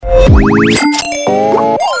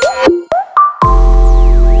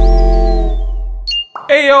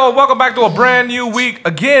welcome back to a brand new week.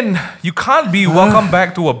 Again, you can't be welcome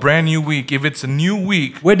back to a brand new week if it's a new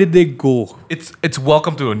week. Where did they go? It's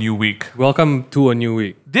welcome to a new week. Welcome to a new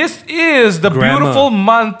week. This is the Grammar. beautiful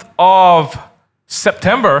month of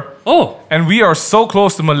September. Oh, And we are so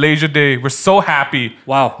close to Malaysia Day. We're so happy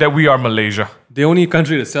Wow. that we are Malaysia. the only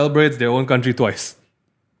country that celebrates their own country twice.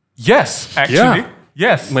 Yes, actually. Yeah.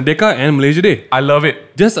 Yes. Merdeka and Malaysia Day. I love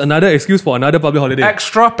it. Just another excuse for another public holiday.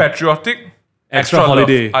 Extra patriotic. Extra love.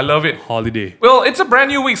 holiday. I love it. Holiday. Well, it's a brand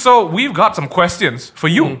new week, so we've got some questions for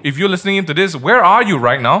you. If you're listening into this, where are you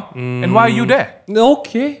right now? And why are you there?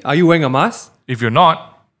 Okay. Are you wearing a mask? If you're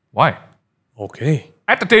not, why? Okay.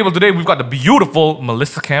 At the table today, we've got the beautiful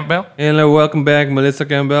Melissa Campbell. And welcome back, Melissa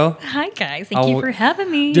Campbell. Hi guys, I thank you would for having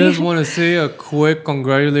me. Just want to say a quick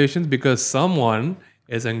congratulations because someone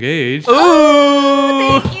is engaged.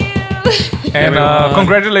 Thank you. And Everyone.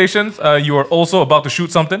 congratulations, you are also about to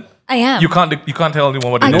shoot something. I am. You can't tell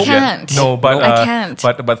anyone what it I is yet. can't. No, but Nope. I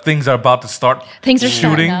can't. But things are about to start. Things are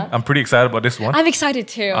shooting. starting up. I'm pretty excited about this one. I'm excited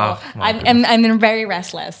too. Oh, my I'm very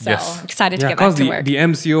restless, so Yes. excited to Yeah, get back because to work. the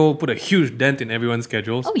MCO put a huge dent in everyone's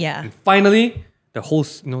schedules. Oh, yeah. And finally, the whole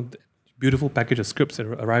the beautiful package of scripts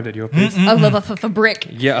arrived at your place. I love a brick.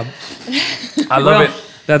 Yeah. I love it.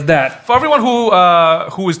 That's that. For everyone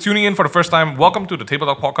who is tuning in for the first time, welcome to the Table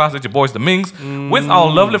Talk Podcast. It's your boys, the Mings, with our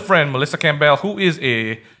lovely friend Melissa Campbell, who is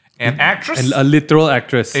an actress, And a literal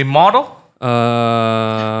actress. a model,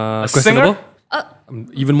 Questionable. singer?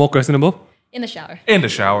 Even more questionable. In the shower. in the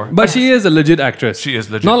shower. But she is a legit actress. She is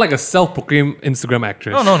legit. Not like a self-proclaimed Instagram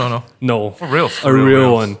actress. No. No. For real. A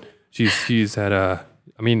real one. She's had a...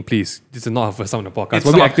 I mean, please. This is not her first time on the podcast. It's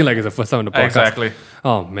We'll be not. acting like it's the first time on the podcast. Exactly.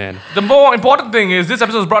 Oh, man. The more important thing is this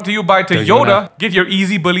episode is brought to you by Toyota. Toyota. Get your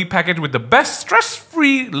Easy Bully package with the best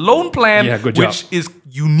stress-free loan plan, Yeah, good job. which is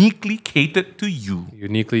uniquely catered to you.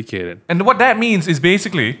 Uniquely catered. And what that means is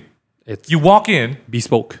basically It's you walk in,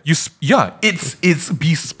 bespoke. it's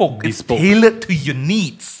bespoke. It's Bespoke. tailored to your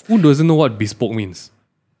needs. Who doesn't know what bespoke means?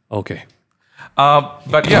 Okay.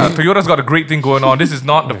 But yeah, Toyota's got a great thing going on. This is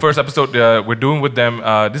not the first episode we're doing with them.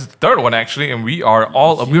 This is the third one actually, and we're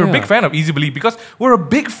a big Yeah. fan of Easy Bully because we're a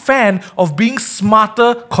big fan of being smarter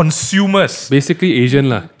consumers. Basically Asian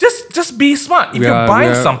lah. Just be smart. If We you're are-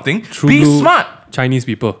 buying we are something, true be blue smart. Chinese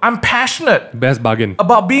people. I'm passionate Best bargain.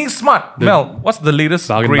 about being smart. Mel, what's the latest,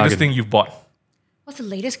 greatest bargain. thing you've bought What's the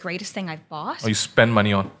latest, greatest thing I've bought? or you spend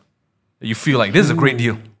money on? That you feel like this is a great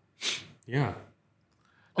deal. Yeah.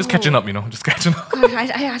 Just catching up, just catching up. God,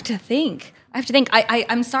 I have to think.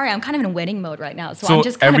 I'm sorry. I'm kind of in a wedding mode right now, so, So I'm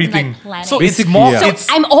just kind everything. of like planning. So it's Basically, more. yeah. So It's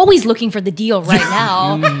I'm always looking for the deal right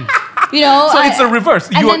now. You know. so it's a reverse.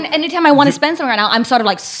 And then anytime I want to spend something right now, I'm sort of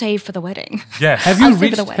like save for the wedding. yes. Have I'll you save it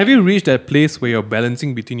reached away. have you reached that place where you're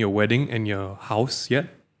balancing between your wedding and your house yet?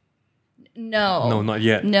 No. No, not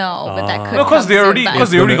yet. No, but that could. No, because come they soon, already but-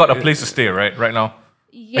 because they already got a gonna- place to stay, right now.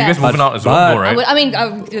 Yes. I guess moving out as well, but- no, right? I mean,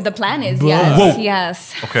 the plan is yes, Whoa.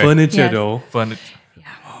 yes. Okay. Furniture Yes. though. Fun.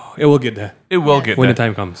 It will get there. It will get When there. the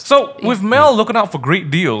time comes. So with Mel looking out for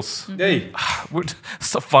great deals, Hey.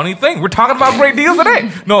 it's a funny thing. We're talking about great deals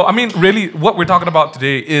today. No, I mean really, what we're talking about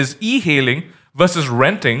today is e-hailing versus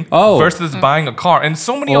renting Oh. versus buying a car, and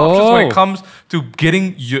so many options when it Oh. comes to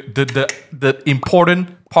getting the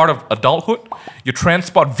important part of adulthood, your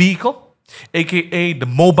transport vehicle, aka the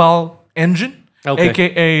mobile engine, Okay.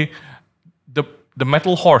 aka the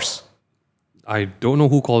metal horse. I don't know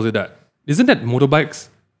who calls it that. Isn't that motorbikes?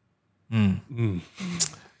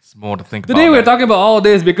 It's more to think Today about. we're man. talking about all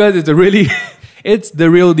this because it's it's the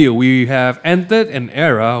real deal. We have entered an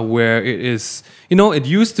era where it is, it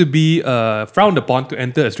used to be frowned upon to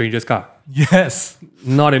enter a stranger's car. Yes.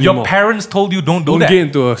 Not anymore. Your parents told you don't do Don't that. get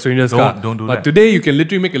into a stranger's car. Don't do but that. today you can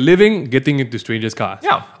literally make a living getting into strangers' cars.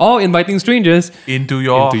 Yeah. Or inviting strangers Into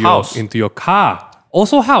your house. into your car.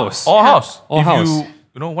 Also house. Or house. Or if house. you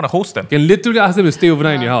want to host them. You can literally ask them to stay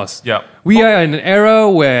overnight in your house. Yeah. We are in an era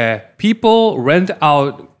where people rent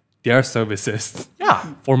out their services Yeah.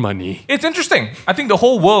 for money. It's interesting. I think the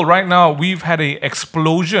whole world right now, we've had an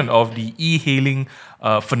explosion of the e-hailing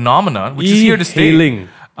phenomenon, which is here to stay. E-hailing.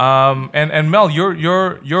 And Mel,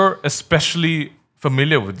 you're especially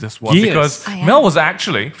familiar with this one Yes. because I am. Mel was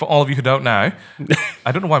actually, for all of you who don't know,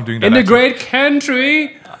 I don't know why I'm doing that. In the actually. great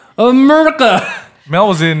country of America. Mel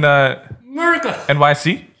was in America.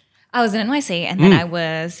 NYC I was in NYC and then I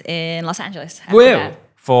was in Los Angeles. after Where? that.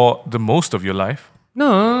 for the most of your life.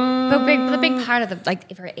 No. The big part of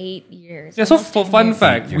for 8 years. Yeah, so almost for 10 fun years.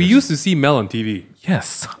 fact, we used to see Mel on TV.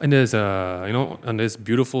 Yes. And there's on this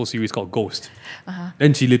beautiful series called Ghost.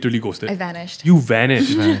 Then she literally ghosted. I vanished. You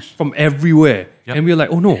vanished from everywhere. Yep. And we were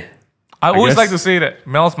like, oh no. I always guess- like to say that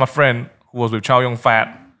Mel's my friend who was with Chow Yun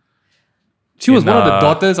Fat She was in, one of the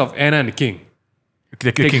daughters of Anna and the King.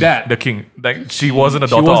 The king. that. The king. Like she wasn't a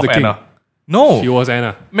She daughter was of the king. Anna. No. She was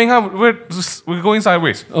Anna. Minghan, we're going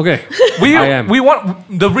sideways. Okay. We I am. we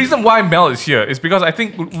want the reason why Mel is here is because I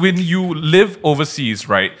think when you live overseas,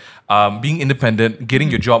 right, being independent, getting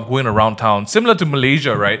your job, going around town, similar to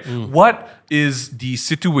Malaysia, right? What is the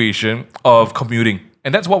situation of commuting?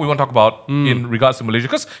 And that's what we want to talk about in regards to Malaysia.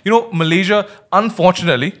 Because, Malaysia,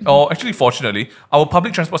 unfortunately, or actually fortunately, our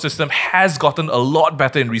public transport system has gotten a lot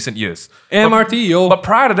better in recent years. MRT, yo. But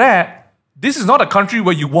prior to that, this is not a country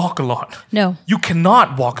where you walk a lot. No. You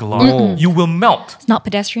cannot walk a lot. You will melt. It's not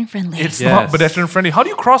pedestrian friendly. It's Yes. not pedestrian friendly. How do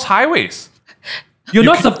you cross highways? You're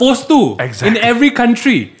not supposed to. Exactly. In every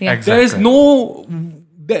country. Yeah. There is Exactly. no.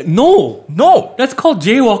 No. That's called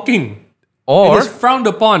jaywalking. Or It is frowned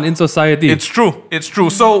upon in society. it's true. It's true.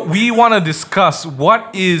 So we want to discuss what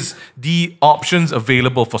is the options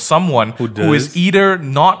available for someone who is does. either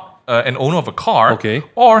not an owner of a car Okay.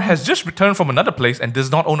 or has just returned from another place and does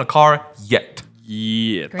not own a car yet.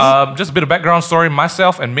 yeah. Just a bit of background story.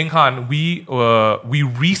 Myself and Minghan, we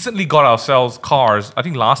recently got ourselves cars. I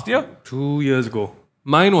think last year. 2 years ago.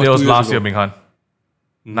 Mine was It was 2 years last ago. year, Minghan.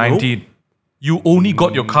 19. You only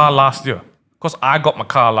got your car last year. Because I got my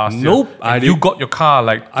car last year. Nope, I And you didn't. got your car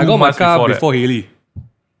like 2 I got my months car that. before Haley.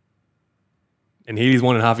 And Haley's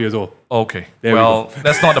 1.5 years old. Okay. There we Well,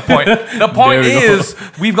 that's not the point. The point There we go. is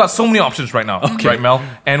we've got so many options right now, right, Mel?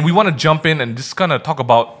 And we want to jump in and just kind of talk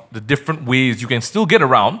about the different ways you can still get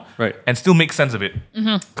around Right. and still make sense of it.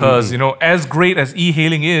 Because, as great as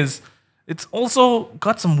e-hailing is, it's also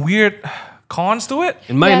got some weird cons to it.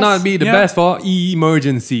 It might Yes. not be the Yeah. best for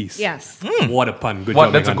emergencies. Yes. What a pun. Good What?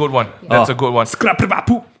 job. That's a Megan. good one. That's a good one.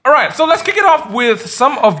 All right, so let's kick it off with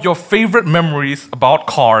some of your favorite memories about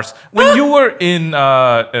cars. When you were in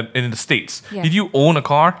the States, Yeah. did you own a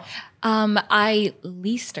car? I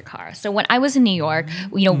leased a car. So when I was in New York,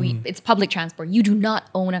 it's public transport. You do not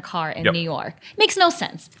own a car in Yep. New York. Makes no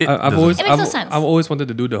sense. It I've doesn't- always, It makes no I've, sense. I've always wanted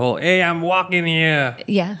to do the whole, hey, I'm walking here.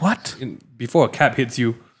 Yeah. What? Before a cab hits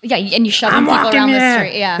you. Yeah, and you shove people around the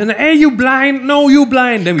street. Yeah. Then, hey, you blind? No, you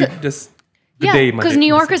blind. Then we just, good day, Yeah, my because day. New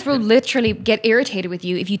Yorkers will literally get irritated with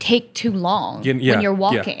you if you take too long Yeah, when you're yeah,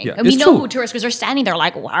 walking. yeah. And we It's know true. who tourists because they're standing there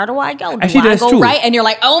like, where do I go? Do Actually, I that's go true. right? And you're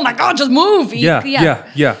like, oh my god, just move. Yeah.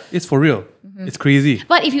 It's for real. It's crazy.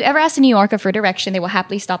 But if you ever ask a New Yorker for direction, they will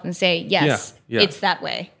happily stop and say, yes, Yeah. it's that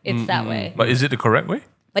way. It's that way. But is it the correct way?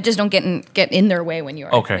 But just don't get in their way when you're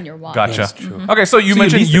Okay, when you're walking. gotcha. That's true. Okay, so you So you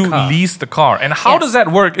mentioned leased the you car. leased the car, and how Yes. does that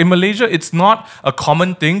work in Malaysia? It's not a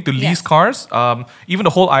common thing to lease Yes. cars. Even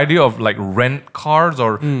the whole idea of like rent cars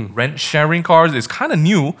or rent sharing cars is kind of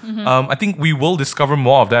new. I think we will discover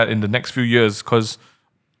more of that in the next few years because,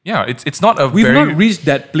 yeah, it's not a We've very not reached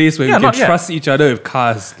that place where Yeah, we not can yet. trust each other with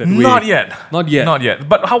cars that way. not yet, Not yet. not yet.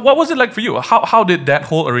 But what was it like for you? How did that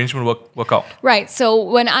whole arrangement work out? Right. So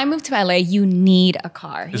when I moved to LA, you need a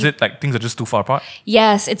car. Is it like things are just too far apart?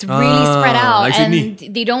 Yes, it's really spread out, like and Sydney.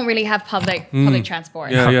 they don't really have public transport.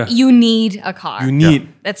 Yeah, yeah. You need a car. You need.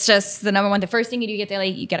 That's just the number one. The first thing you do get to LA,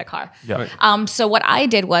 you get a car. Yeah. Right. So what I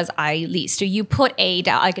did was I leased. So you put a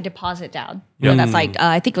deposit down. Yeah. So that's like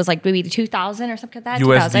I think it was like maybe 2,000 or something like that.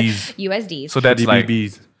 USDs. 2,000 USDs. So that's like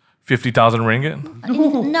DBBs. 50,000 ringgit.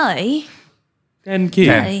 no, 10K.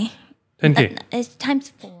 no. 10K. It's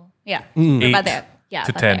times 4. Yeah, Eight about there. Yeah,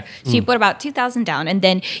 to about 10. there. So you put about 2,000 down, and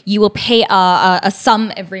then you will pay a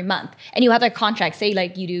sum every month, and you have a contract. Say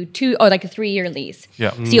like you do 2 or like a 3-year lease.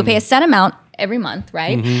 Yeah. So you'll pay a set amount every month,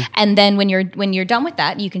 right? And then when you're done with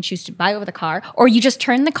that, you can choose to buy over the car, or you just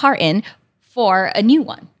turn the car in for a new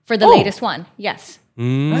one, for the latest one. Yes. So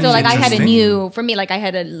like I had a interesting. new for me, like I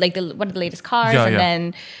had one of the latest cars, Yeah, and yeah.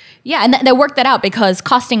 then. Yeah, and they worked that out because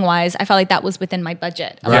costing wise, I felt like that was within my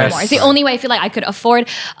budget a lot Yes. more. It's the only way I feel like I could afford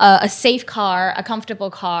a safe car, a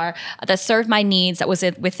comfortable car that served my needs, that was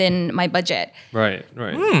within my budget. Right,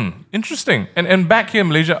 right. Interesting. And back here in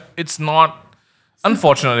Malaysia, it's not.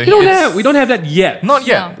 Unfortunately, We don't have that yet. Not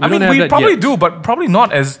yet. No. I We mean, don't have we that probably yet. do, but probably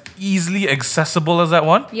not as easily accessible as that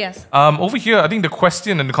one. Yes. Over here, I think the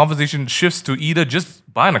question and the conversation shifts to either just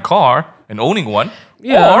buying a car and owning one,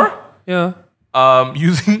 Yeah. Yeah. or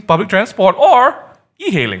using public transport, or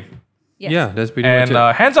e-hailing. Yes. Yeah, that's pretty And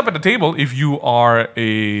much it. hands up at the table if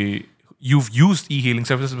you've used e-hailing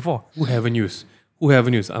services before. Who haven't used? Who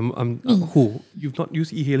haven't used? Who? You've not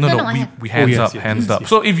used e-hailing? No, No, I have. we hands yes, up, yes, hands yes, up. yes.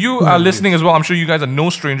 So if you are listening as well, I'm sure you guys are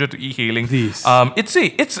no stranger to e-hailing. Please.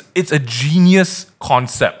 It's a genius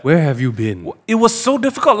concept. Where have you been? It was so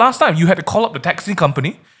difficult last time. You had to call up the taxi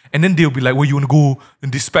company and then they'll be like, "Well, you want to go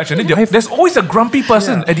and dispatch?" And then there's always a grumpy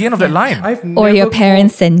person at the end of that line. Or your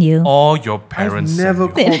parents send you. Or your I've parents. never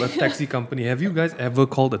send you. called a taxi company. Have you guys ever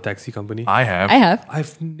called a taxi company? I have. I have.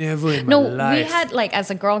 I've never in my No, life. we had like as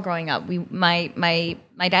a girl growing up,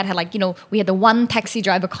 my dad had like, we had the one taxi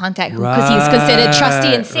driver contact because he's considered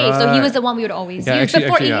trusty and safe. So he was the one we would always use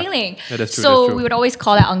before e-hailing. Yeah, that's true, so that's true. we would always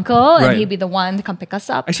call that uncle and Right. he'd be the one to come pick us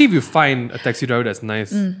up. Actually, if you find a taxi driver that's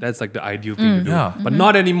nice, that's like the ideal thing to do. Yeah. But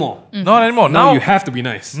not anymore. Not anymore. Now you have to be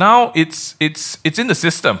nice. Now it's in the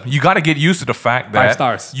system. You got to get used to the fact that 5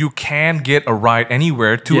 stars. you can get a ride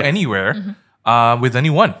anywhere to Yeah. anywhere with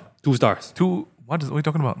anyone. 2 stars. What are you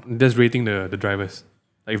talking about? Just rating the drivers.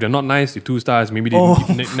 Like if they're not nice, you're 2 stars. Maybe they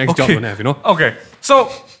next job don't have, Okay, so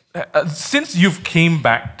since you've came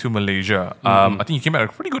back to Malaysia, I think you came at a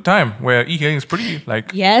pretty good time where e-hailing is pretty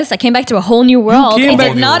like. Yes, I came back to a whole new world. came It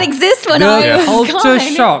back did not to- exist when The I was culture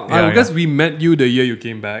gone. shock. Yeah, Because we met you the year you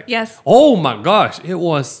came back. Yes. Oh my gosh. It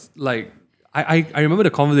was like, I remember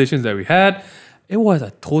the conversations that we had. It was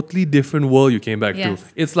a totally different world you came back Yes. to.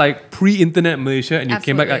 It's like pre-internet Malaysia and you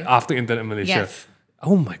came back like Absolutely. after internet Malaysia. Yes.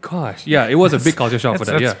 Oh my gosh. Yeah, it was a big culture shock for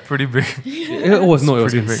that. That's Yeah. pretty big. It was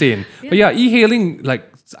pretty big. insane. But yeah, e-hailing, like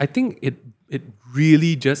I think it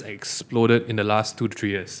really just exploded in the last 2 to 3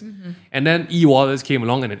 years. And then e-wallets came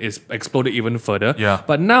along and it is exploded even further. Yeah.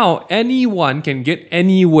 But now anyone can get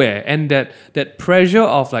anywhere, and that pressure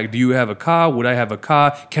of like, do you have a car? Would I have a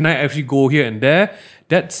car? Can I actually go here and there?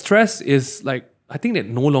 That stress is like, I think that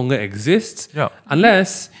no longer exists. Yeah.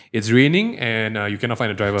 Unless it's raining and you cannot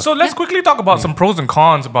find a driver. So let's quickly talk about some pros and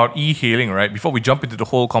cons about e-hailing, right? Before we jump into the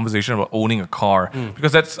whole conversation about owning a car,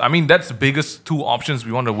 because that's the biggest 2 options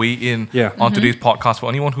we want to weigh in Yeah. on today's podcast for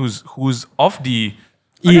anyone who's of the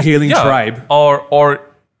E-hailing tribe. or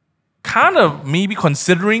kind of maybe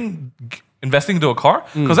considering investing into a car,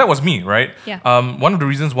 because that was me, right? Yeah. One of the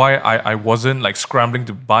reasons why I wasn't like scrambling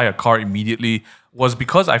to buy a car immediately was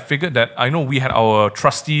because I figured that I know we had our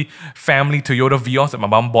trusty family Toyota Vios that my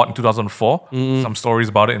mom bought in 2004. Some stories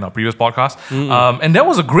about it in our previous podcast. And that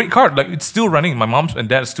was a great car. Like it's still running. My mom and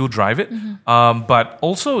dad still drive it. But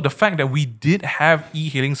also the fact that we did have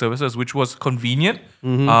e-hailing services, which was convenient.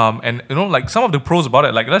 And like some of the pros about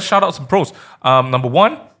it, like let's shout out some pros. Number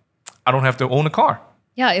 1, I don't have to own a car.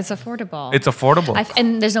 Yeah, it's affordable. It's affordable.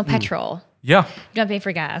 And there's no petrol. Yeah. You don't pay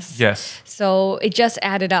for gas. Yes. So it just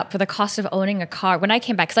added up for the cost of owning a car. When I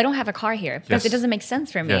came back, because I don't have a car here, because Yes. it doesn't make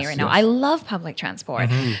sense for me Yes, right now. yes. I love public transport.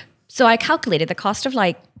 So I calculated the cost of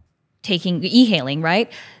like taking e-hailing,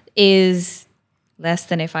 right, is less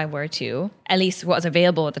than if I were to. At least what was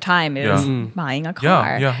available at the time is buying a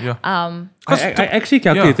car. Yeah. I actually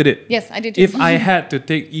calculated it. Yes, I did too. If I had to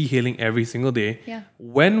take e-hailing every single day, Yeah.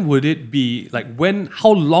 when would it be how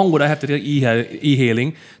long would I have to take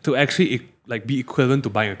e-hailing to actually like be equivalent to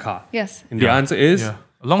buying a car? Yes. And the Yeah. answer is Yeah.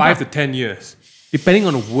 A long 5 time. to 10 years, depending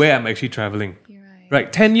on where I'm actually traveling. You're right.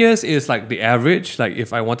 Right, 10 years is like the average. Like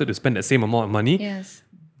if I wanted to spend the same amount of money, Yes.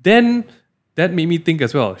 then that made me think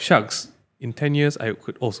as well. Shucks, in 10 years I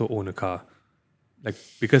could also own a car. Like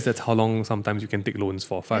because that's how long sometimes you can take loans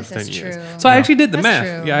for, 5 to Yes, 10 that's years. true. So I actually did the That's math.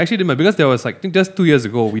 true. Yeah, I actually did math because there was like I think just 2 years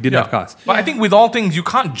ago we didn't have cars. But I think with all things, you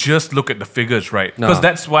can't just look at the figures, right? No. Because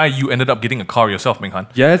that's why you ended up getting a car yourself, Ming Han.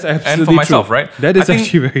 Yes, absolutely And for myself, true. right? That is I think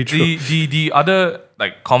actually very true. The other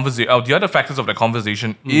like the other factors of the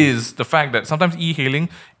conversation is the fact that sometimes e-hailing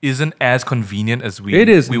isn't as convenient as It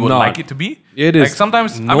is we would not. like it to be. It like is-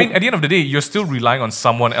 sometimes. I nope. mean, at the end of the day, you're still relying on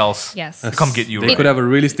someone else Yes. to come get you. They right? could have a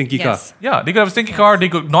really stinky car. Yes. Yeah, they could have a stinky car. They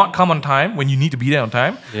could not come on time when you need to be there on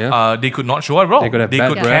time. Yeah. They could not show up at all. They could have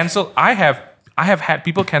bad breath. cancel. I have had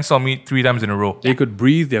people cancel me 3 times in a row. They could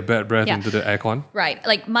breathe their bad breath Yeah. into the aircon. Right.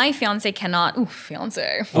 Like my fiance cannot. Ooh,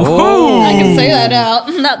 fiance. Oh, I can say that out.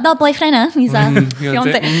 Not boyfriend, He's a fiance.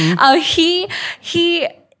 fiance. He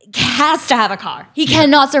has to have a car. He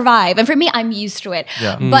cannot survive. And for me, I'm used to it.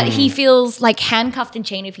 Yeah. But he feels like handcuffed and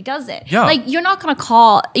chained if he does it. Yeah. Like you're not gonna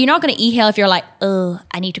e-hail if you're like,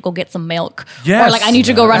 I need to go get some milk. Yes. Or like I need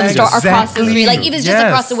to go run a store across the Exactly. street. Like if it's just Yes.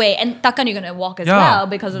 across the way. And takkan you're gonna walk as Yeah. well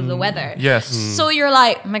because of the weather. Yes. So you're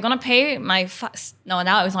like, am I gonna pay my no,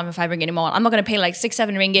 now it's not even 5 ringgit anymore. I'm not gonna pay like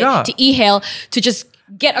 6-7 ringgit Yeah. to e-hail to just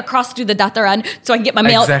get across to the dataran so I can get my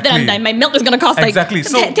milk. Exactly. Then my milk is gonna cost like Exactly.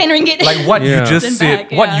 So 10 ringgit. Like what Yeah. you just Then said,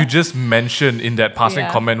 back, what yeah. you just mentioned in that passing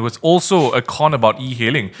Yeah. comment was also a con about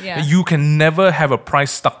e-hailing. Yeah. You can never have a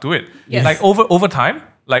price stuck to it. Yes. Like over time,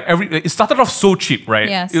 like it started off so cheap, right?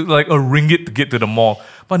 Yes. It was like a ringgit to get to the mall.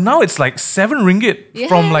 But now it's like 7 ringgit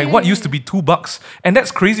from like what Yay. used to be $2. And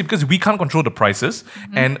that's crazy because we can't control the prices.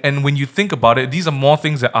 And when you think about it, these are more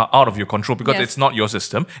things that are out of your control because Yes. it's not your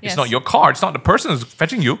system. It's Yes. not your car. It's not the person who's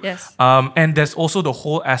fetching you. Yes. And there's also the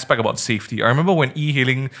whole aspect about safety. I remember when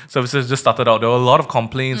e-hailing services just started out, there were a lot of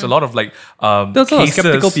complaints, a lot of like There's a lot of cases.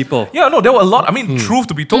 skeptical people. Yeah, no, there were a lot. I mean, truth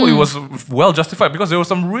to be told, it was well justified because there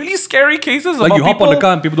were some really scary cases Like about you hop on people- the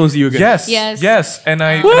car and people don't see you again. Yes. And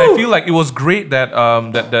I feel like it was great that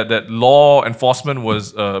that law enforcement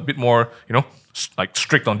was a bit more, like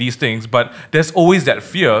strict on these things. But there's always that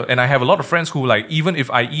fear, and I have a lot of friends who like even if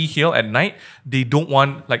I e-hail at night, they don't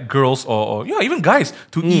want like girls or even guys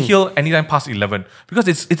to e-hail anytime past 11 because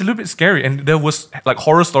it's a little bit scary. And there was like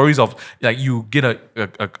horror stories of like you get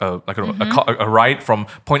a ride from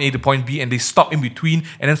point A to point B, and they stop in between,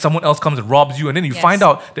 and then someone else comes and robs you, and then you Yes. find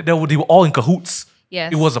out that they were all in cahoots.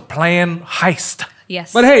 Yes. It was a planned heist.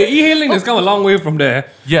 Yes. But hey, e-hailing has come a long way from there.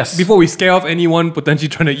 Yes. Before we scare off anyone potentially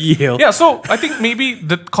trying to e-hail. Yeah, so I think maybe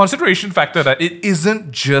the consideration factor that it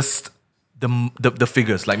isn't just the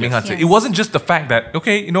figures, like Ming Han said. Yes. It wasn't just the fact that,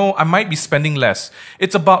 okay, I might be spending less.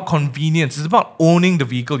 It's about convenience. It's about owning the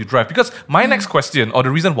vehicle you drive. Because my next question, or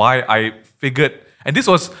the reason why I figured, and this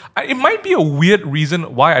was, it might be a weird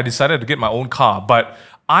reason why I decided to get my own car, but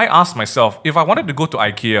I asked myself, if I wanted to go to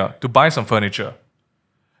IKEA to buy some furniture,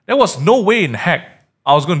 there was no way in heck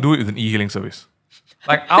I was going to do it with an e-hailing service.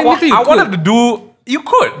 Like, I Technically, you wanted to do... You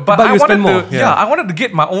could, but But I you wanted spend more, to. yeah. I wanted to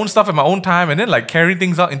get my own stuff at my own time, and then like carry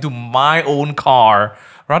things out into my own car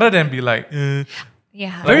rather than be like, yeah.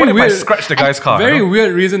 like Very what if I weird. scratch the guy's car? Very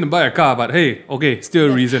weird reason to buy a car, but hey, okay,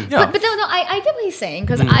 still a reason. Yeah. But no, I get what he's saying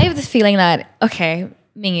because I have this feeling that, okay,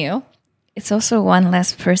 Mingyu, it's also one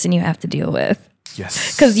less person you have to deal with.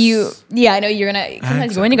 Yes. Because I know you're gonna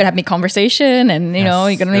sometimes you're gonna have me conversation, and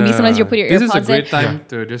you're gonna maybe sometimes you'll put your This AirPods is a great in. time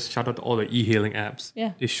to just shout out to all the e-hailing apps.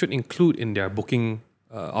 Yeah. They should include in their booking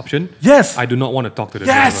option. Yes. I do not want to talk to the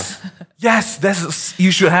Yes. driver. Yes.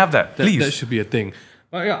 You should have that, That, please. that should be a thing.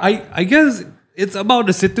 But yeah, I guess it's about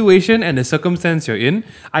the situation and the circumstance you're in.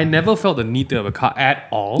 I never felt the need to have a car at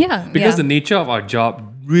all. Yeah, Because yeah. the nature of our job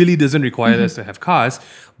really doesn't require us to have cars.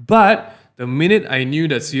 But the minute I knew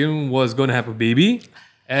that Seung was going to have a baby,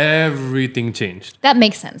 everything changed. That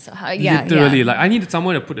makes sense. Literally, yeah. like I needed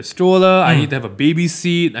someone to put a stroller. I need to have a baby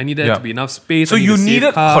seat. I needed Yeah. to be enough space. so I need you a safe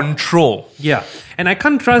needed car. control. Yeah, and I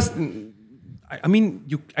can't trust. I mean,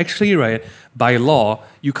 you actually, right, by law,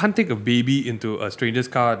 you can't take a baby into a stranger's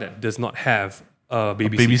car that does not have a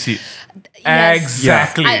baby Baby seat. seat. Yes.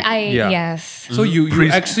 Exactly. Yeah. Yes. So you Pre-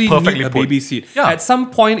 actually perfectly need a put. baby seat. Yeah. At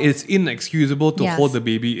some point, it's inexcusable to Yes. hold the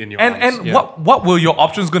baby in your And arms. and Yeah. what were your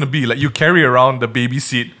options going to be? Like you carry around the baby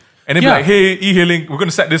seat. And then Yeah. be like, hey, e-hailing, we're going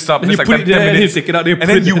to set this up. Then It's you like put 10 it there, and then you minutes. take it out, then you and put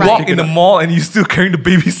then it you there, walk take in it the out. mall and you still carrying the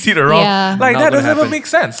baby seat around. Yeah. Like Not that gonna doesn't happen. even make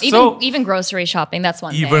sense. Even so even grocery shopping, that's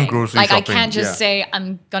one Even thing. grocery like shopping, I can't just yeah. say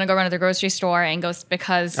I'm gonna go run to the grocery store and go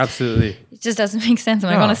because Absolutely. it just doesn't make sense. Am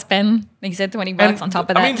I Yeah. gonna spend like you said $20 on top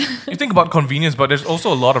of that? I mean, you think about convenience, but there's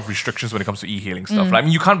also a lot of restrictions when it comes to e-hailing stuff. Like, I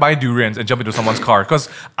mean, you can't buy durians and jump into someone's car because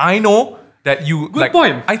I know that you. Good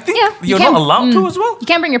point. I think Yeah, you you're can- not allowed to as well. you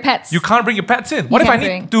can't bring your pets. You can't bring your pets in. What if I can't need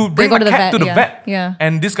bring- to bring They my go to the cat vet, to the yeah. vet? Yeah.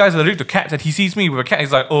 And this guy's allergic to cats, and he sees me with a cat.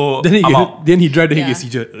 He's like, "Oh, Then he I'm out." then he tried to Yeah. get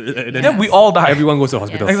seizure. Then we all die. Everyone goes to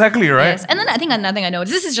hospital. Yes. Exactly right. Yes. And then I think another thing I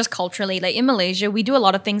noticed, this is just culturally, like in Malaysia, we do a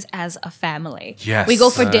lot of things as a family. Yes. We go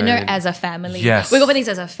for dinner Right. as a family. Yes. We go for things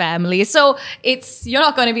as a family. So you're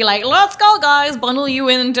not going to be like, let's go guys, bundle you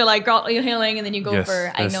into like e-hailing and then you go Yes,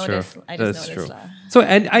 for, I That's noticed. true. I just That's noticed true. that. So,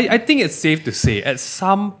 and I think it's safe to say at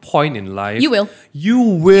some point in life, You will. You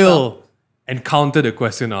will encounter the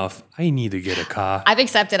question of, I need to get a car. I've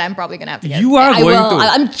accepted I'm probably going to have to get You are I going will. to.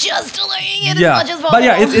 I'm just delaying it Yeah, as much as possible. but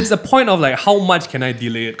yeah, it's a point of like, how much can I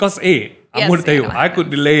delay it? Because, hey, I'm Yes, going to tell I you, know I how could it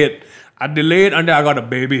delay it. I delayed it until I got a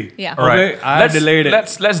baby. Yeah. Okay? All right. I delayed it.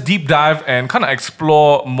 Let's deep dive and kind of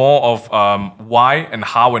explore more of why and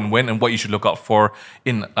how and when and what you should look out for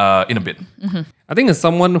in a bit. I think as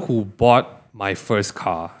someone who bought my first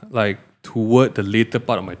car, like toward the later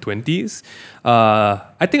part of my 20s,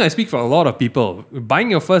 I think I speak for a lot of people.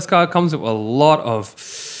 Buying your first car comes with a lot of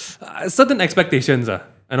certain expectations.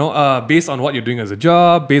 Based on what you're doing as a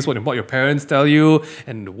job, based on what your parents tell you,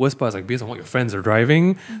 and the worst part is like based on what your friends are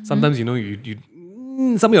driving. Sometimes you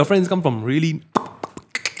some of your friends come from really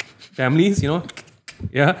families,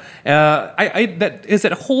 Yeah, that is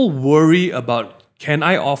that whole worry about can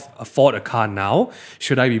I afford a car now?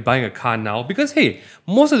 Should I be buying a car now? Because hey,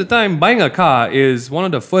 most of the time buying a car is one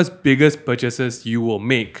of the first biggest purchases you will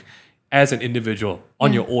make as an individual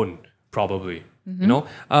on your own, probably.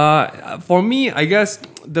 For me, I guess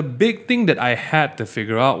the big thing that I had to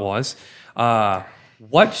figure out was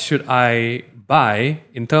what should I buy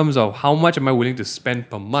in terms of how much am I willing to spend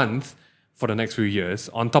per month for the next few years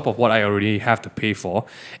on top of what I already have to pay for.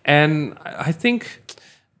 And I think,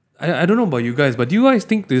 I don't know about you guys, but do you guys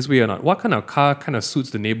think this way or not? What kind of car kind of suits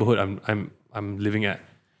the neighborhood I'm living at?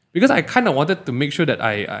 Because I kind of wanted to make sure that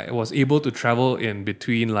I was able to travel in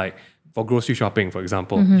between, like for grocery shopping, for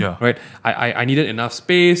example. Yeah. Right. I needed enough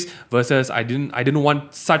space versus I didn't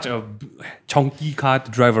want such a chunky car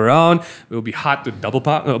to drive around. It would be hard to double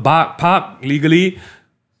park legally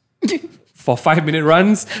for 5-minute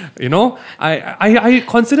runs. You know, I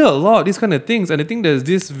consider a lot of these kind of things, and I think there's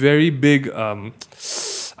this very big.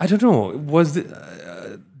 I don't know.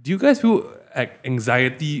 Do you guys feel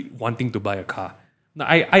anxiety wanting to buy a car? No,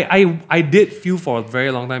 I did feel for a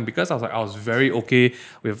very long time because I was very okay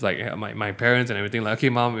with like my parents and everything. Like, okay,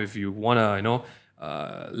 mom, if you wanna,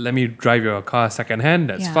 let me drive your car secondhand,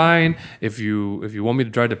 that's fine. If you want me to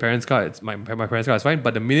drive the parents' car, it's my parents' car, it's fine.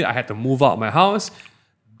 But the minute I had to move out of my house,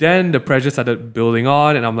 then the pressure started building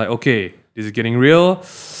on, and I'm like, okay, this is getting real.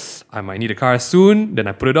 I might need a car soon. Then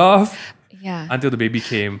I put it off until the baby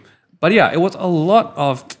came. But yeah, it was a lot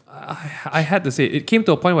of. I had to say, it came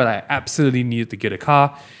to a point where I absolutely needed to get a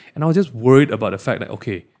car, and I was just worried about the fact that,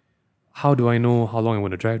 okay, how do I know how long I'm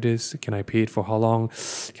going to drive this? Can I pay it for how long?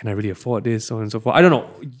 Can I really afford this? So on and so forth. I don't know.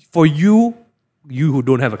 For you who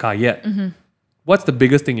don't have a car yet, what's the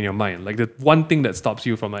biggest thing in your mind? Like the one thing that stops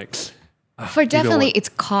you from like... For definitely, it's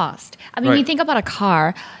cost. I mean, when you think about a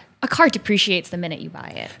car depreciates the minute you buy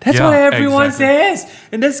it. That's what everyone says,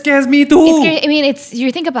 and that scares me too. I mean,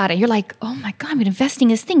 you think about it, you're like, oh my god, I'm investing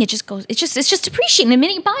in this thing. It's just depreciating the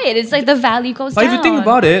minute you buy it. It's like the value goes down. But if you think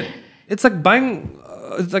about it, it's like buying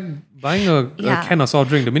a can of soft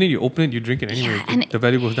drink. The minute you open it, you drink it anyway. And the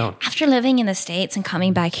value goes down. After living in the States and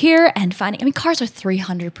coming back here and finding, I mean, cars are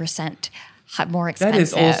 300% more expensive. That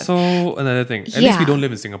is also another thing. At least we don't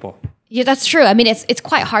live in Singapore. Yeah, that's true. I mean, it's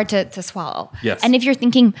quite hard to swallow. Yes. And if you're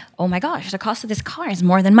thinking, oh my gosh, the cost of this car is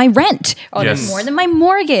more than my rent or more than my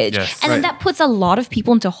mortgage. Yes. And then that puts a lot of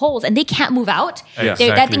people into holes and they can't move out.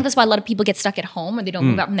 Exactly. I think that's why a lot of people get stuck at home or they don't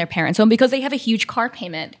move out from their parents' home because they have a huge car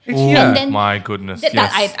payment. Oh, and then my goodness.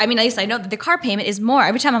 I mean, at least I know that the car payment is more.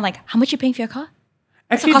 Every time I'm like, how much are you paying for your car?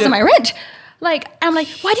 That's the Actually, cost of my rent. Like, I'm like,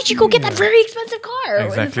 why did you go get that very expensive car in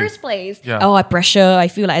the first place? Yeah. Oh, I pressure. I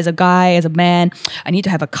feel like as a guy, as a man, I need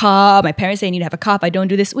to have a car. My parents say I need to have a car if I don't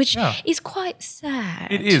do this, which is quite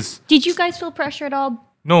sad. It is. Did you guys feel pressure at all?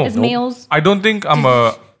 No. As males? I don't think I'm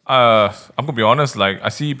gonna be honest, like I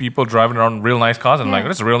see people driving around real nice cars and I'm like,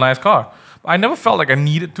 that's a real nice car. I never felt like I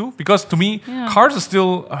needed to because to me, cars are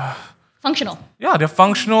still Functional. yeah, they're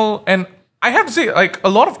functional, and I have to say, like a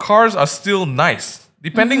lot of cars are still nice,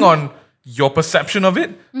 depending on your perception of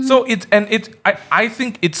it. So I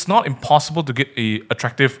think it's not impossible to get a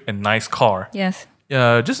attractive and nice car. Yes.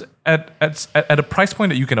 Just at a price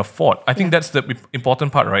point that you can afford. I think that's the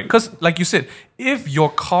important part, right? Because like you said, if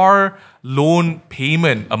your car loan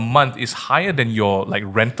payment a month is higher than your like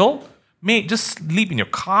rental, mate, just sleep in your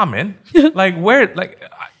car, man. Like where, like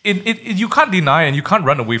you can't deny and you can't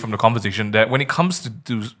run away from the conversation that when it comes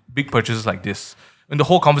to big purchases like this, and the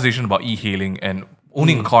whole conversation about e-hailing and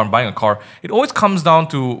owning a car and buying a car, it always comes down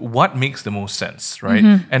to what makes the most sense, right?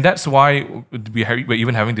 And that's why we're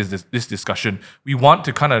even having this discussion. We want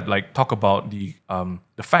to kind of like talk about the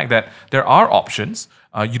fact that there are options.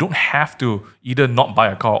 You don't have to either not buy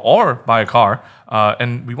a car or buy a car,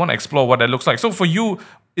 and we want to explore what that looks like. So for you,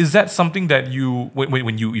 is that something that you,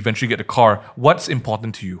 when you eventually get a car, what's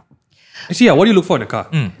important to you? Actually, what do you look for in a car?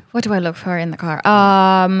 What do I look for in the car?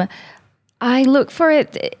 I look for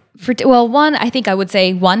it one, I think I would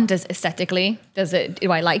say does aesthetically,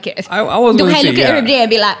 do I like it? I was do going to I say, look at everybody and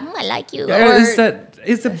be like, I like you? Yeah,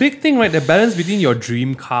 it's the big thing, right? The balance between your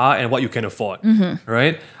dream car and what you can afford,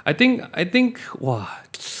 right? I think, wow.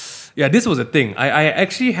 Yeah, this was a thing. I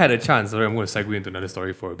actually had a chance. Sorry, I'm going to segue into another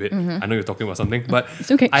story for a bit. I know you're talking about something, but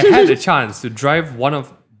it's okay. I had a chance to drive one.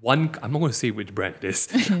 I'm not going to say which brand it is.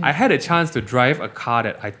 I had a chance to drive a car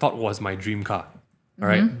that I thought was my dream car. All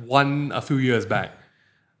right, a few years back.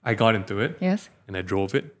 I got into it. Yes. And I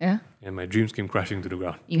drove it. Yeah. And my dreams came crashing to the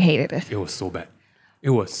ground. You hated it. It was so bad. It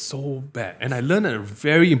was so bad. And I learned a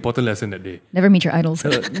very important lesson that day. Never meet your idols. No.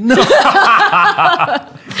 He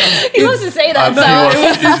wants to say that.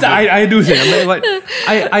 I do say that. But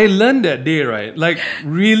I learned that day, right? Like,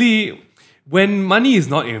 really, when money is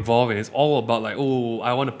not involved and it's all about like, oh,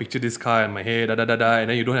 I want to picture this car in my head, and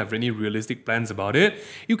then you don't have any realistic plans about it,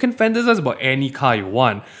 you can fantasize about any car you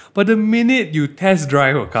want. But the minute you test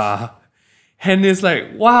drive a car, and it's like,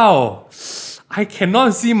 wow, I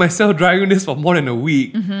cannot see myself driving this for more than a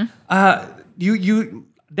week.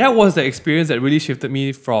 that was the experience that really shifted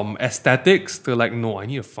me from aesthetics to like, no, I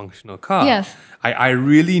need a functional car. Yes. I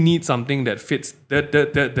really need something that fits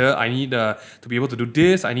I need to be able to do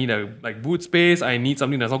this. I need a like boot space. I need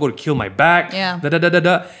something that's not going to kill my back. Yeah.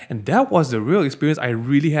 And that was the real experience I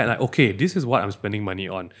really had. Like, okay, this is what I'm spending money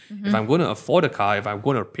on. If I'm going to afford a car, if I'm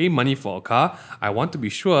going to pay money for a car, I want to be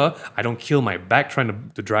sure I don't kill my back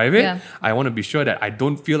trying to drive it. Yeah. I want to be sure that I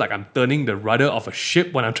don't feel like I'm turning the rudder of a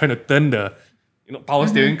ship when I'm trying to turn the power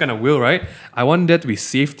steering kind of wheel, right? I want there to be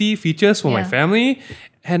safety features for my Yeah. family.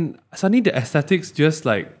 And suddenly the aesthetics just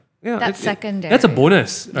like, That's secondary. That's a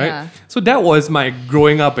bonus, right? Yeah. So that was my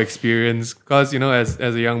growing up experience. Because,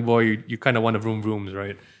 as a young boy, you kind of want a vroom vrooms,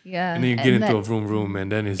 right? Yeah. And then you get into a vroom vroom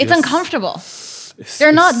and then It's just... uncomfortable. it's-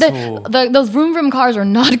 They're not it's so- those vroom vroom cars are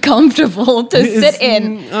not comfortable to It's- sit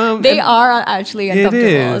in. and They are actually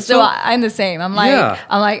uncomfortable. is. So So- I'm the same. I'm like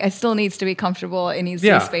Yeah. it still needs to be comfortable. It needs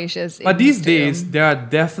to be spacious. It But these needs to- days, there are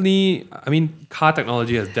definitely, car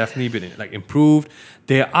technology has definitely been like improved.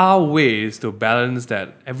 There are ways to balance that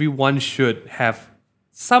everyone should have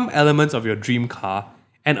some elements of your dream car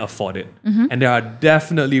and afford it. Mm-hmm. And there are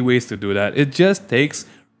definitely ways to do that. It just takes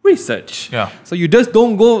research. Yeah. So you just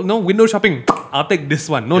don't go, no, window shopping. I'll take this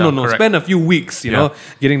one. No, correct. Spend a few weeks, you know,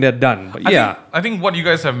 getting that done. But I think what you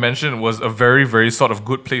guys have mentioned was a very, very sort of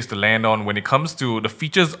good place to land on when it comes to the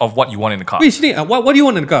features of what you want in a car. Wait, Shini, what do you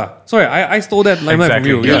want in a car? Sorry, I stole that limelight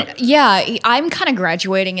Exactly, from you. yeah. Yeah, I'm kind of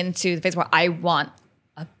graduating into the phase where I want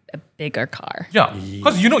a bigger car. Yeah,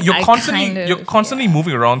 because you're I constantly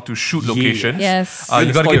moving around to shoot locations. Yes.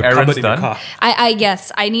 You got to get errands done.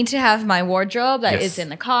 I need to have my wardrobe that is Yes. in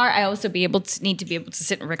the car. I also need to be able to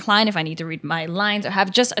sit and recline if I need to read my lines or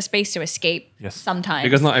have just a space to escape. Yes. Sometimes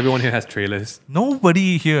Because not everyone here has trailers.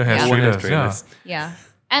 Nobody here has Yeah. Everyone has trailers. trailers.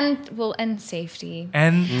 and safety.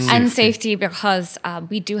 And And safety because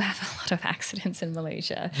we do have a lot of accidents in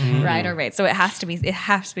Malaysia, right? Or right, so it has to be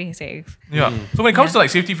safe. Yeah. So when it comes to like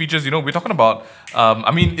safety features, we're talking about.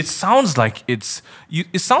 It sounds like it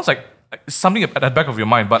sounds like something at the back of your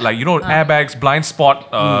mind, but like airbags, blind spot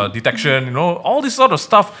detection, all this sort of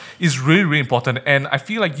stuff is really, really important. And I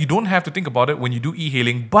feel like you don't have to think about it when you do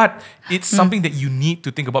e-hailing, but it's something that you need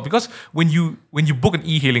to think about because when you book an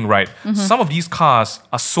e-hailing ride, some of these cars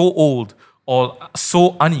are so old or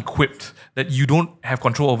so unequipped that you don't have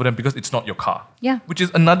control over them because it's not your car. Yeah. Which is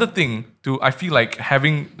another thing I feel like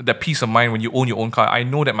having that peace of mind when you own your own car. I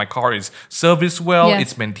know that my car is serviced well, Yes.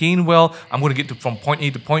 it's maintained well. I'm going to get from point A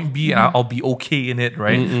to point B and I'll be okay in it,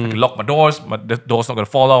 right? I can lock my doors, the door's not going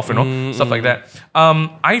to fall off, stuff like that.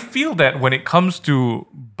 I feel that when it comes to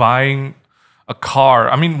buying a car,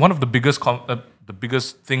 one of the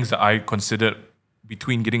biggest things that I considered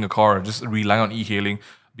between getting a car or just relying on e-hailing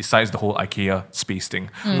besides the whole IKEA space thing,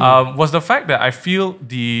 was the fact that I feel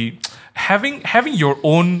having your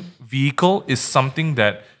own vehicle is something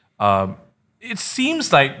that it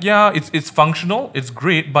seems like it's functional, it's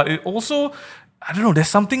great, but it also I don't know. There's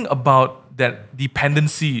something about that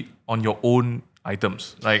dependency on your own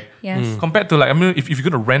items, like Yes. compared to if you're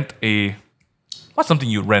gonna rent what's something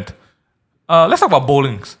you rent. Let's talk about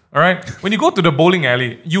bowlings. All right, when you go to the bowling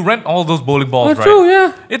alley, you rent all those bowling balls, right? True,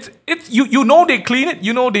 yeah. It's they clean it,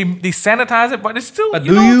 they sanitize it, but it's still. But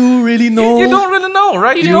do you really know? You don't really know,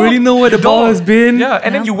 right? Do you really know where the You ball don't. has been? Yeah,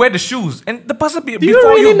 and then you wear the shoes, and the person before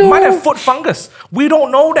really you know? might have foot fungus. We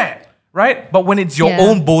don't know that, right? But when it's your Yeah.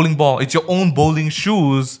 own bowling ball, it's your own bowling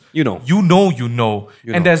shoes. You know. You know. know.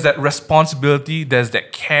 And there's that responsibility, there's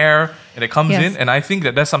that care that comes Yes. in, and I think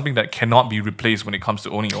that's something that cannot be replaced when it comes to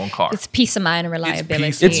owning your own car. It's peace of mind and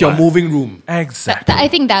reliability. It's your moving room. Exactly. I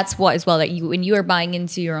think that's what as well that when you are buying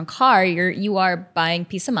into your own car, you are buying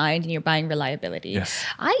peace of mind and you're buying reliability. Yes.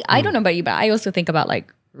 I don't know about you, but I also think about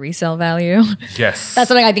like resale value. Yes. That's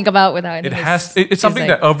something I think about without It's something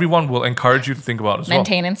that everyone will encourage you to think about as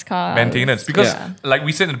maintenance costs. Maintenance, because Yeah. like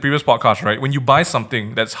we said in the previous podcast, right? When you buy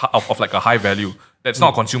something that's of like a high value, that's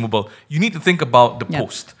not consumable, you need to think about the Yep.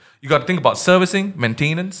 post. You got to think about servicing,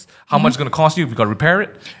 maintenance, how much it's going to cost you if you got to repair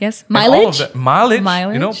it. Yes. And all of Mileage. that.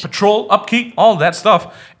 Mileage, patrol, upkeep, all that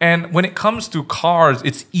stuff. And when it comes to cars,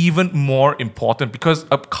 it's even more important because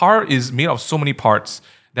a car is made of so many parts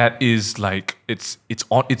that is like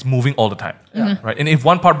it's moving all the time, right? And if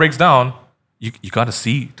one part breaks down, you got to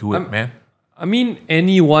see to it, man.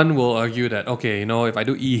 Anyone will argue that, okay, if I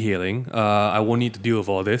do e-hailing, I won't need to deal with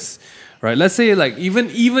all this, right? Let's say like even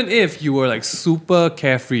if you were like super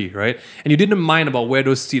carefree, right? And you didn't mind about where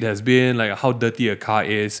those seat has been, like how dirty a car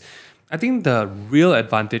is. I think the real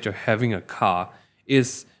advantage of having a car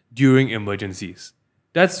is during emergencies.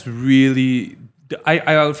 That's really,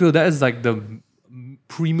 I feel that is like the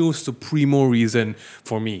primo reason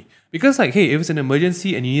for me. Because like, hey, if it's an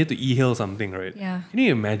emergency and you need to e-hail something, right? Yeah. Can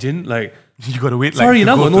you imagine like, You gotta wait. sorry, to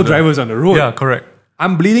now go got to no the- drivers on the road. Yeah, correct.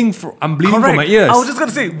 I'm bleeding from Correct. my ears. I was just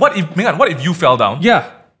gonna say, what if you fell down?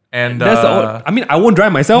 yeah. And That's I mean, I won't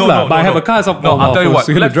drive myself, but I have a car. So No, I'll tell you what.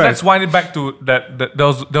 So you're gonna drive. Let's wind it back to that. There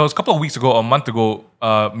was a couple of weeks ago, a month ago,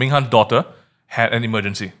 Ming Han's daughter had an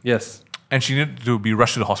emergency, Yes. and she needed to be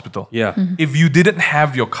rushed to the hospital. Yeah. If you didn't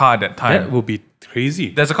have your car at that time, That will be crazy.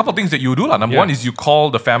 there's a couple of things that you do. Number Yeah. one is you call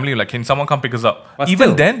the family, like, can someone come pick us up? But Even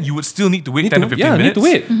still, then, you would still need to wait 10 to 15 need minutes. to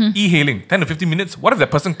wait. E-hailing, 10 to 15 minutes. What if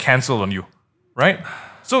that person cancelled on you? Right?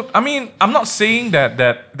 So, I mean, I'm not saying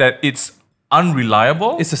that it's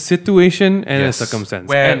unreliable. It's a situation and Yes. a circumstance.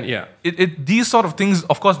 Where And yeah. these sort of things,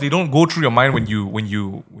 of course, they don't go through your mind when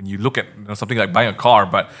you look at something like buying a car,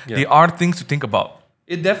 but they are things to think about.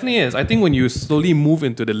 It definitely is. I think when you slowly move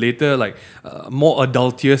into the later, like more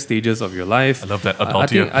adultier stages of your life. I love that, I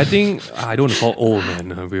adultier. think I don't want to call old,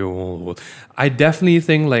 man. We're old. I definitely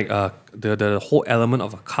think like the whole element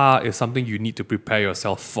of a car is something you need to prepare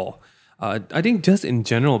yourself for. I think just in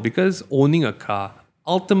general, because owning a car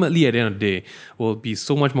ultimately at the end of the day will be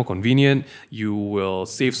so much more convenient. You will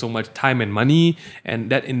save so much time and money, and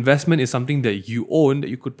that investment is something that you own that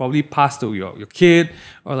you could probably pass to your kid,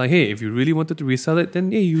 or like, hey, if you really wanted to resell it,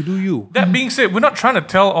 then hey, you do you. That being said, we're not trying to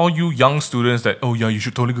tell all you young students that, oh yeah, you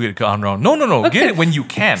should totally go get a car around. No. Get it when you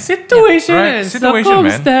can. Situation Right? and Situation,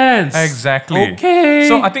 man. circumstance. Exactly. Okay.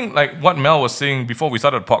 So I think like what Mel was saying before we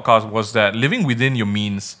started the podcast was that living within your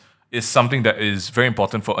means is something that is very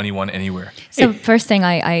important for anyone, anywhere. So first thing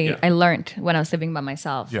I learned when I was living by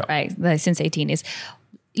myself, Yeah. right, since 18 is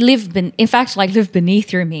live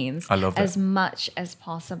beneath your means. I love that. As much as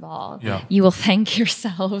possible. Yeah. You will thank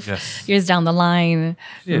yourself Yes. years down the line.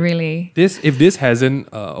 Yeah. Really. If this hasn't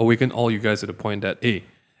awakened all you guys to the point that, hey,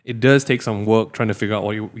 it does take some work trying to figure out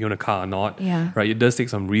what you want a car or not. Yeah. Right. It does take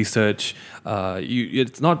some research.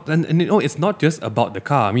 It's not, and you know, it's not just about the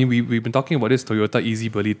car. I mean, we've been talking about this Toyota Easy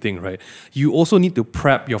Belly thing, right? You also need to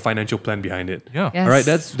prep your financial plan behind it. Yeah. Yes. All right.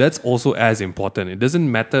 That's also as important. It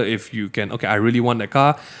doesn't matter if you can. Okay, I really want that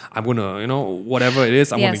car. I'm gonna, whatever it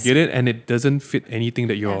is, I'm gonna Yes. get it, and it doesn't fit anything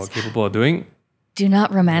that you're Yes. capable of doing. Do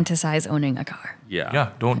not romanticize owning a car. Yeah,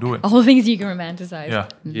 don't do it. All the things you can romanticize. Yeah.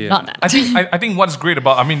 Yeah. Not that. I think what's great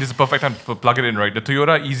about, this is the perfect time to plug it in, right? The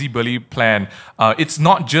Toyota Easy Belly plan, it's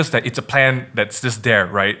not just that it's a plan that's just there,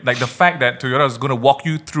 right? Like the fact that Toyota is going to walk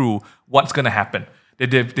you through what's going to happen.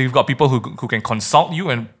 They've got people who can consult you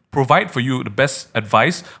and provide for you the best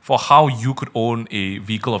advice for how you could own a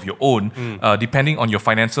vehicle of your own, depending on your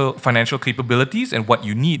financial capabilities and what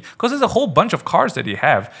you need. Because there's a whole bunch of cars that they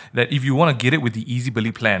have that if you want to get it with the Easy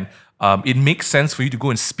Belly plan, it makes sense for you to go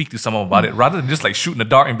and speak to someone about it rather than just like shoot in the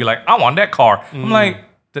dark and be like, I want that car. I'm like,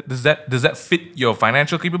 does that fit your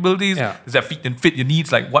financial capabilities? Yeah. Does that fit your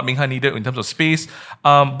needs, like what Ming Han needed in terms of space?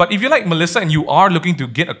 But if you're like Melissa and you are looking to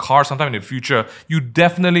get a car sometime in the future, you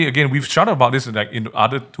definitely, again, we've shouted about this in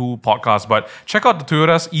other two podcasts, but check out the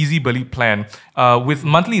Toyota's Easy Belly plan with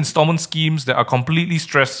monthly installment schemes that are completely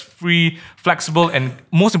stress-free, flexible, and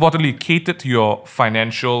most importantly, catered to your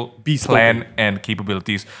financial Bespoke. plan and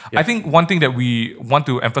capabilities. I think one thing that we want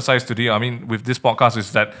to emphasize today, with this podcast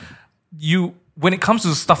is that when it comes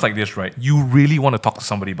to stuff like this, right, you really want to talk to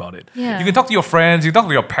somebody about it. Yeah. You can talk to your friends, you can talk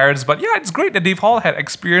to your parents, but yeah, it's great that they've all had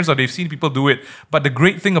experience or they've seen people do it. But the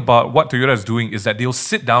great thing about what Toyota is doing is that they'll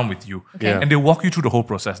sit down with you Yeah. and they'll walk you through the whole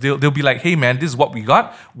process. They'll be like, hey man, this is what we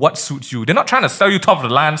got. What suits you? They're not trying to sell you top of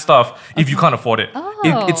the line stuff if you can't afford it.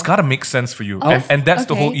 It's got to make sense for you. And that's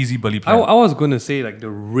the whole okay. Easy Belly I plan. was going to say like the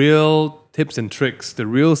real tips and tricks, the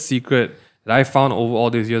real secret that I found over all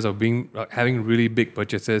these years of having really big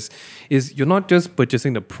purchases is you're not just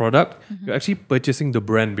purchasing the product, you're actually purchasing the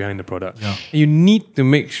brand behind the product. Yeah. And you need to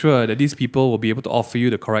make sure that these people will be able to offer you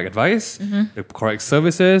the correct advice, the correct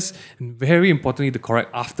services, and very importantly, the correct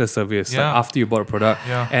after service, Yeah. like after you bought a product.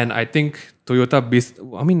 Yeah. And I think Toyota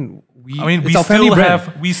we it's our family brand.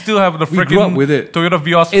 still have the We grew up freaking with it. Toyota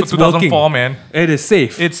Vios for It's 2004, working. man. It is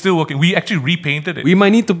safe. It's still working. We actually repainted it. We might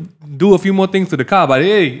need to do a few more things to the car, but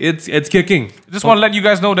hey, it's kicking. Just want to let you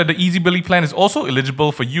guys know that the Easy Belly plan is also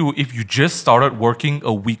eligible for you if you just started working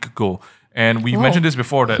a week ago. And we mentioned this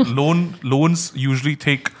before that loans usually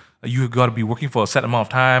take. You got to be working for a set amount of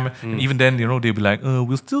time, and even then, they'll be like,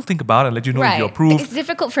 "We'll still think about it and let you know if you're approved." It's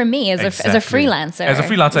difficult for me as a Exactly. freelancer. As a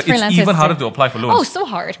freelancer, it's even harder to apply for loans. Oh, so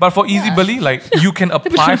hard. But for Easy Belly, like you can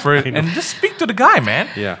apply for it and just speak to the guy, man.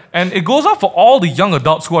 Yeah. And it goes out for all the young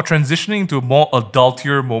adults who are transitioning to more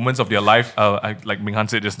adultier moments of their life. Like Ming Han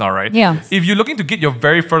said just now, right? Yeah. If you're looking to get your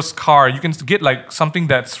very first car, you can get like something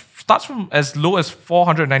that's starts from as low as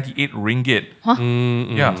 498 ringgit.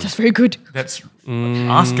 Yeah, That's very good. that's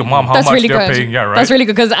ask your mom how That's much really they're good. paying. Yeah, right. That's really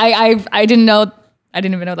good because I didn't know. I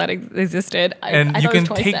didn't even know that existed. And I you thought it can was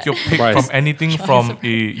twice take that. your pick Price. from anything from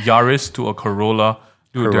a Yaris to a Corolla.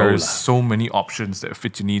 Dude, there Corolla. is so many options that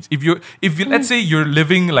fit your needs. If you let's say you're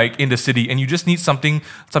living like in the city and you just need something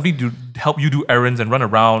to help you do errands and run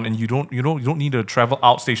around, and you don't need to travel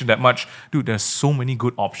outstation that much, dude, there's so many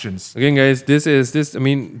good options. Again, guys, this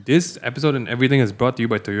episode and everything is brought to you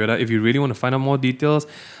by Toyota. If you really want to find out more details,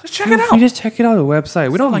 Just check feel it free, out. Just check it out on the website.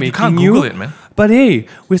 We're not like you making can't Google it, man. But hey,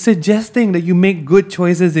 we're suggesting that you make good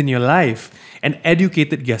choices in your life and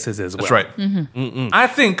educated guesses as well. That's right. I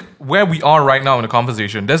think where we are right now in the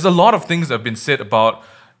conversation, there's a lot of things that have been said about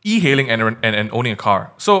e-hailing and owning a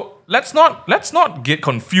car. So let's not get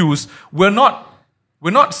confused. We're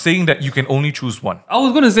not saying that you can only choose one. I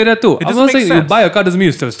was going to say that too. I was doesn't going to make say you sense. buy a car doesn't mean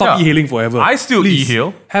you have to stop Yeah. e-hailing forever. I still Please,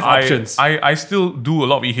 e-hail. Have options. I still do a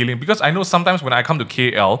lot of e-hailing because I know sometimes when I come to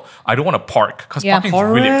KL, I don't want to park because Yeah. parking is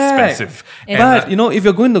really Correct. expensive. But if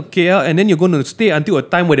you're going to KL and then you're going to stay until a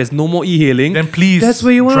time where there's no more e-hailing, Then please that's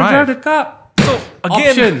where you want to drive. drive the car. So again,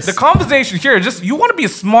 Options. the conversation here is just you want to be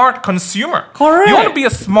a smart consumer. Correct. You want to be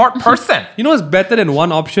a smart person. You know what's better than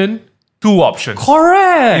one option? 2 options.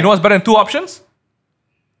 Correct. You know what's better than 2 options?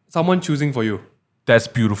 Someone choosing for you. That's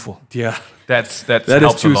beautiful. Yeah. That That is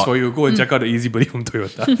helps a choose lot. for you. Go and check out the Easy Buddy from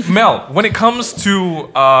Toyota. Mel, when it comes to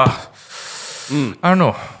I don't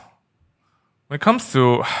know. When it comes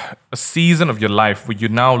to a season of your life where you're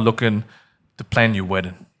now looking to plan your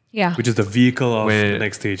wedding, Yeah. Which is the vehicle of where the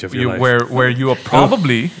next stage of your life. where you're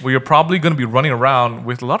probably going to be running around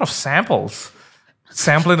with a lot of samples,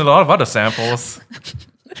 sampling a lot of other samples.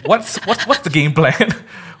 What's the game plan?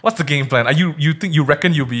 What's the game plan? Are you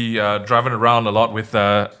reckon you'll be driving around a lot with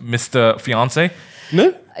Mr. Fiance?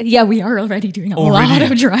 No? Yeah, we are already doing a Already? lot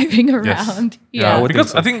of driving Yes. around. Yeah, would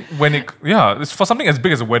because think so. I think it's for something as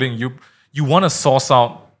big as a wedding, you want to source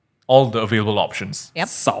out all the available options. Yep.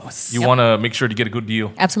 Sauce. You want to make sure to get a good deal.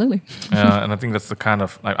 Absolutely. And I think that's the kind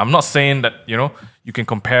of like, I'm not saying that you can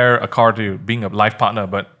compare a car to being a life partner,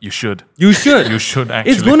 but you should. You should. You should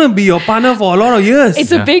actually. It's going to be your partner for a lot of years.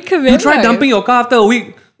 It's a big you commitment. try dumping your car after a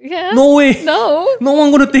week. Yeah. No way. No. No one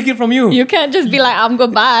going to take it from you. You can't just be like, I'm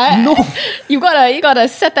goodbye. No. You gotta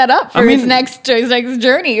set that up for I mean- its next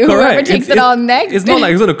journey. Whoever Correct. takes it on next. It's not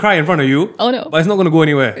like it's going to cry in front of you. Oh, no. But it's not going to go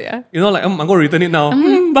anywhere. Yeah. You're not like, I'm going to return it now.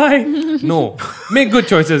 Bye. No. Make good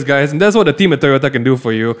choices, guys. And that's what the team at Toyota can do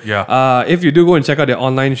for you. Yeah. If you do go and check out their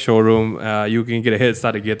online showroom, you can get a head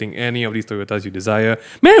start at getting any of these Toyotas you desire.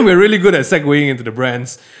 Man, we're really good at segueing into the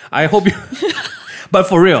brands. I hope you... But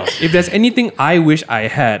for real, if there's anything I wish I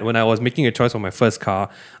had when I was making a choice for my first car,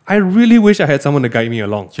 I really wish I had someone to guide me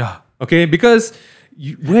along. Yeah. Okay? Because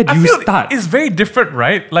where do I you feel start? it's very different,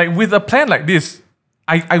 right? Like with a plan like this,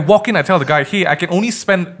 I walk in, I tell the guy, hey, I can only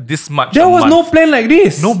spend this much. There a was month. no plan like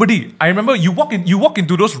this. Nobody. I remember you walk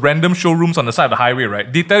into those random showrooms on the side of the highway,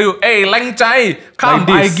 right? They tell you, hey, Lang Chai, come, Like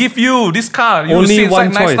I this. give you this car. You Only sit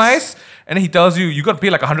inside, one choice. nice. And then he tells you, you got to pay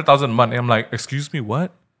like 100,000 a month. And I'm like, excuse me,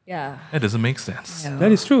 what? Yeah. That doesn't make sense.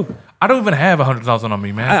 That is true. I don't even have 100,000 on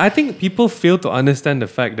me, man. I think people fail to understand the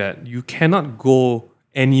fact that you cannot go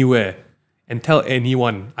anywhere and tell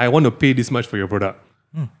anyone, I want to pay this much for your product.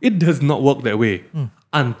 It does not work that way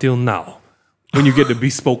until now. When you get the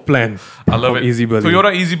bespoke plan. I love it. Easy Buddy.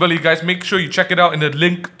 Toyota Easy Buddy, guys. Make sure you check it out in the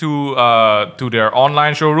link to their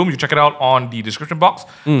online showroom. You check it out on the description box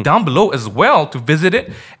down below as well to visit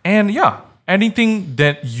it. And yeah, anything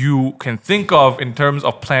that you can think of in terms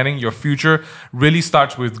of planning your future really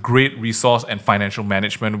starts with great resource and financial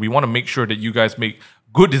management. We want to make sure that you guys make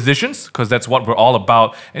good decisions because that's what we're all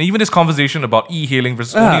about. And even this conversation about e-hailing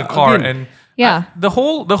versus owning a car again. and Yeah. the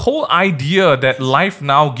whole idea that life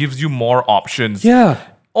now gives you more options Yeah.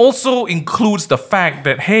 also includes the fact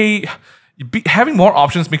that, hey, having more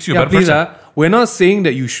options makes you a Yeah, better please, person. we're not saying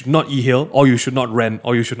that you should not e-hail or you should not rent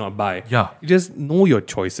or you should not buy. Yeah. You just know your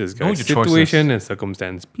choices, guys. Know your choices. Situation and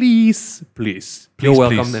circumstance. Please. You're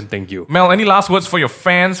welcome please. and thank you. Mel, any last words for your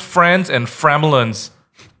fans, friends, and framulans?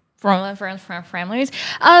 From families.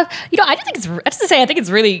 I think it's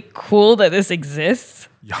really cool that this exists.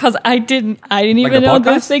 Because I didn't even the know podcast?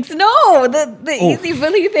 those things. No, the Easy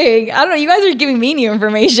Billy thing. I don't know. You guys are giving me new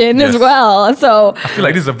information as Yes. well. So I feel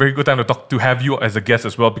like this is a very good time to have you as a guest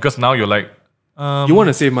as well because now you're like, You want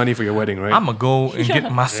to save money for your wedding, right? I'm gonna go and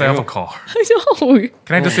get myself a car. I know.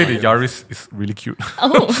 Can I just say the Yaris is really cute?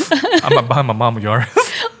 Oh. I'm gonna buy my mom a Yaris.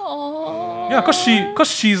 Oh. Yeah, cause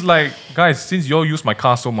she's like, guys, since y'all use my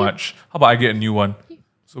car so much, how about I get a new one?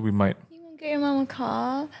 So we might. You want to get your mom a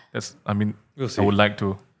car? That's. I mean, We'll see. I would like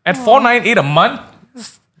to. At $498 a month,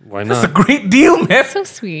 Why That's a not? great deal, man. So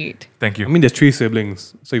sweet. Thank you. I mean, there's 3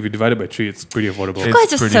 siblings, so if you divide it by 3, it's pretty affordable. It's You guys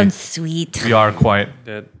just pretty- sound sweet. we are quite.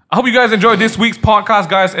 That- I hope you guys enjoyed this week's podcast,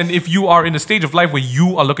 guys. And if you are in a stage of life where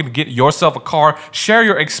you are looking to get yourself a car, share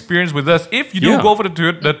your experience with us. If you do Yeah. go for the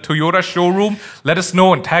Toyota showroom, let us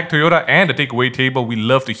know and tag Toyota and the Takeaway Table. We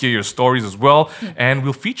love to hear your stories as well, and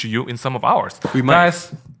we'll feature you in some of ours. We might.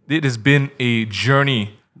 Guys, it has been a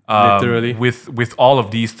journey. Literally. with all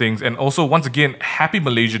of these things, and also once again, happy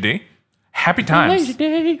Malaysia Day. Happy times. Malaysia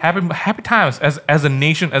Day. Happy times as a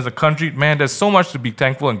nation, as a country. Man, there's so much to be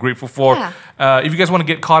thankful and grateful for. Yeah. If you guys want to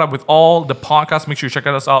get caught up with all the podcasts, make sure you check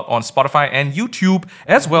us out on Spotify and YouTube,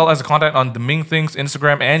 as well as the content on The Ming Things,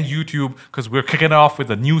 Instagram and YouTube, because we're kicking it off with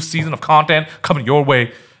a new season of content coming your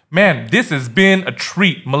way. Man, this has been a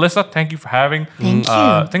treat. Melissa, thank you for having. Thank you.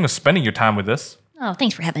 Thank you for spending your time with us. Oh,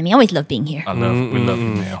 thanks for having me. I always love being here. We love you,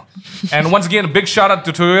 Neil. And once again, a big shout out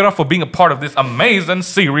to Toyota for being a part of this amazing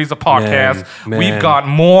series of podcasts. Man. We've got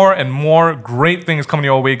more and more great things coming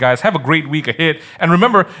your way, guys. Have a great week ahead. And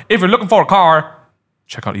remember, if you're looking for a car,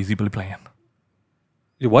 check out Easy Billy Plan.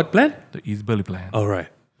 Your what plan? The Easy Billy Plan. Oh, right.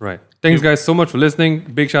 Right. Thanks, guys, so much for listening.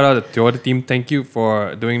 Big shout out to the Toyota team. Thank you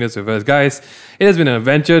for doing this with us, guys. It has been an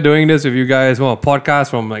adventure doing this with you guys. Well, a podcast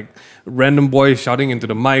from like random boys shouting into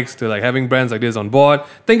the mics to like having brands like this on board.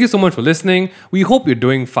 Thank you so much for listening. We hope you're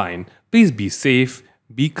doing fine. Please be safe,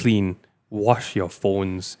 be clean, wash your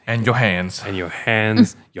phones And your hands. and your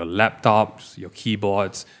hands, your laptops, your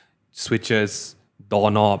keyboards, switches,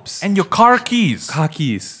 doorknobs, And your car keys. car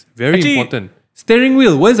keys. Very Actually- important. Steering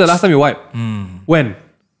wheel. When's the last time you wiped? When?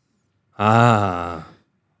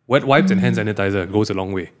 Wet wipes and hand sanitizer goes a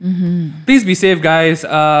long way. Please be safe, guys.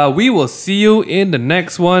 We will see you in the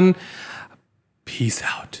next one. Peace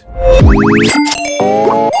out.